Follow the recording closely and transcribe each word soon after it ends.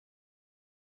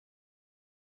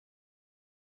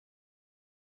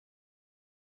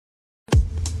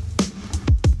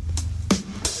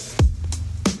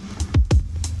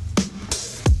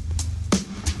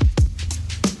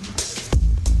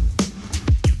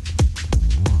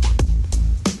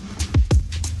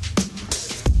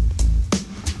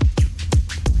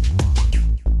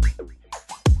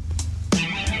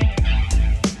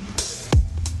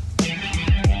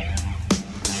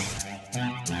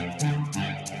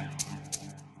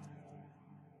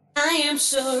am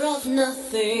sure of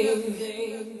nothing.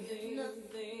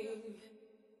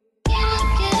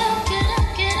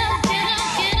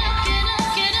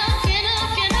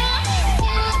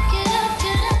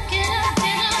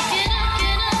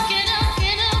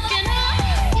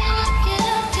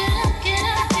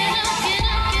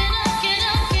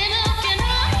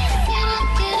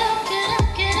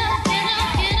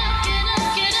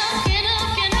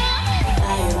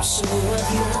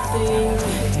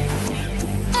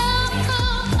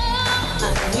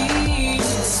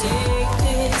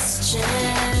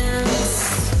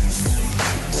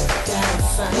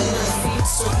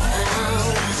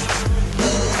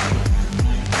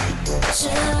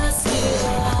 Just get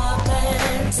up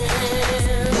and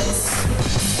dance.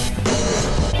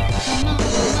 Come on,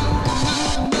 come on, come on,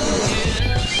 come on,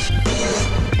 yeah.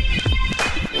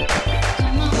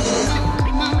 Come on, come on,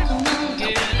 come on, come on,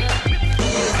 yeah.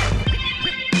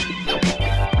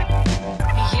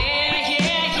 Yeah,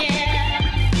 yeah, yeah.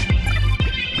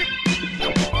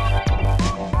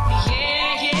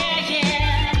 Yeah, yeah, yeah.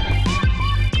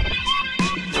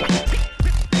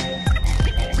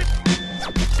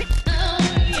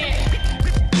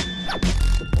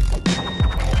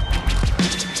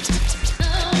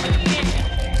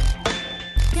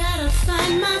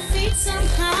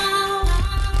 Somehow,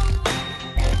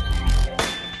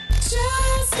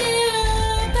 just get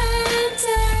up and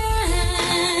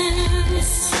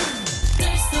dance.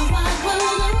 There's the wide world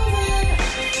over,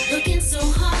 looking so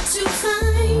hard to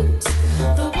find.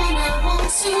 The one I want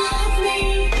to love me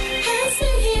has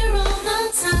been here all the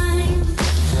time.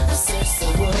 I've searched the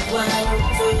world wide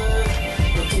over,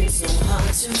 looking so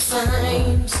hard to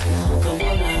find. The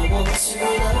one I want to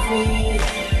love me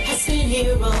has been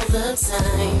here all the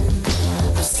time.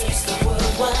 I've searched the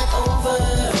world wide over,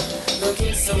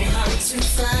 looking so hard to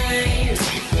find.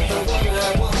 The one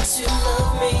I want to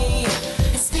love me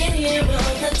has been here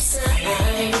all the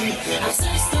time. I've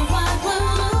searched the wide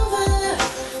world over,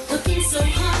 looking so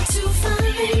hard to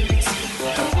find.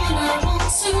 The one I want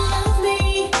to love me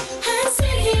has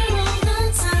been here all the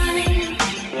time.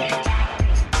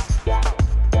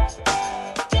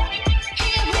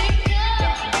 Here we go.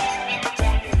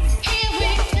 Here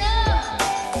we go.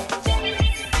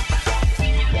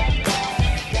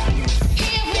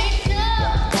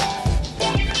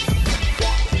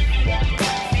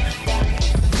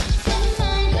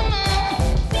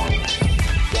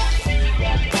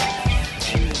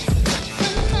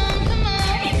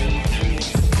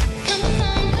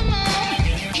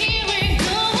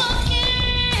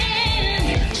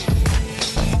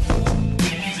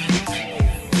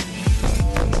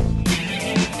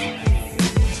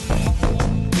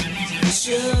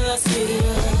 Just get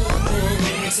up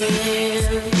and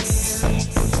dance.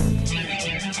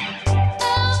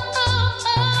 Oh, oh,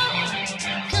 oh,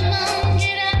 come on,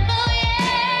 get up, oh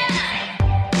yeah.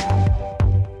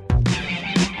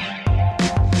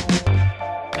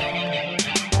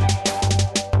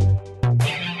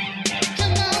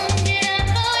 Come on, get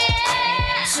up, oh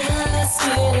yeah. Just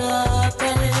get up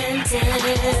and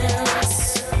dance.